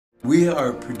We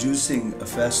are producing a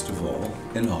festival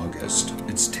in August.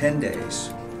 It's 10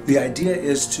 days. The idea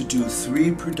is to do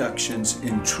 3 productions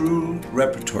in true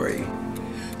repertory,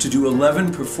 to do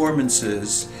 11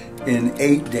 performances in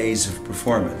 8 days of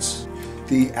performance.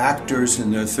 The actors in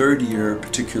their 3rd year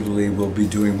particularly will be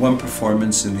doing 1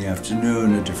 performance in the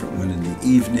afternoon, a different one in the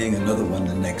evening, another one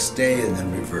the next day, and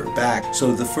then revert back.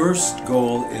 So the first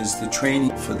goal is the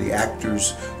training for the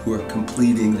actors who are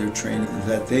completing their training,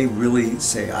 that they really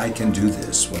say, I can do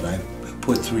this, what I've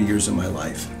put 3 years of my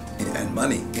life and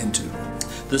money into.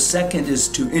 The second is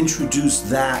to introduce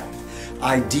that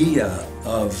idea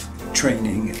of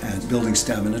training and building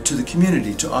stamina to the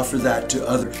community, to offer that to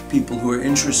other people who are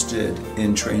interested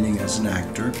in training as an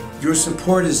actor. Your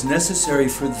support is necessary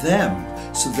for them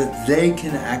so that they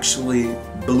can actually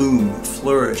bloom,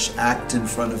 flourish, act in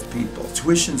front of people.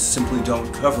 Tuitions simply don't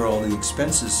cover all the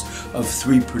expenses of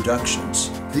 3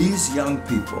 productions. These young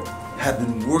people have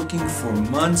been working for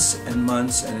months and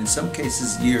months, and in some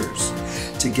cases years,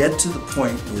 to get to the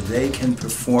point where they can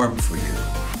perform for you.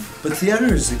 But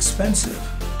theater is expensive.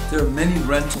 There are many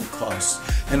rental costs,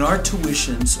 and our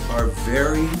tuitions are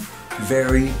very,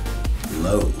 very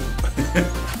low.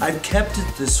 I've kept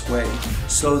it this way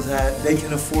so that they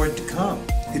can afford to come.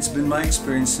 It's been my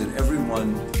experience that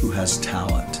everyone who has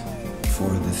talent for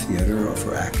the theater or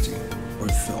for acting or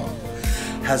film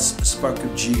has a spark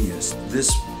of genius.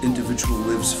 This individual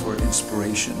lives for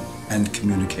inspiration and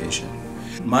communication.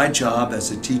 My job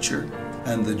as a teacher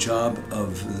and the job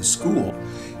of the school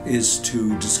is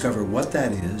to discover what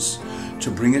that is,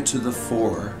 to bring it to the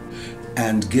fore,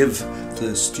 and give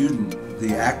the student,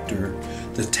 the actor,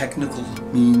 the technical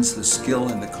means, the skill,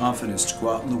 and the confidence to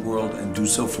go out in the world and do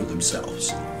so for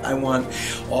themselves. I want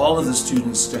all of the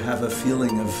students to have a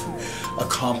feeling of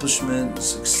accomplishment,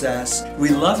 success. We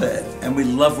love it, and we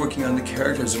love working on the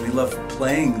characters, and we love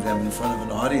playing them in front of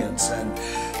an audience, and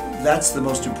that's the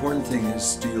most important thing,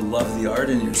 is do you love the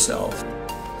art in yourself?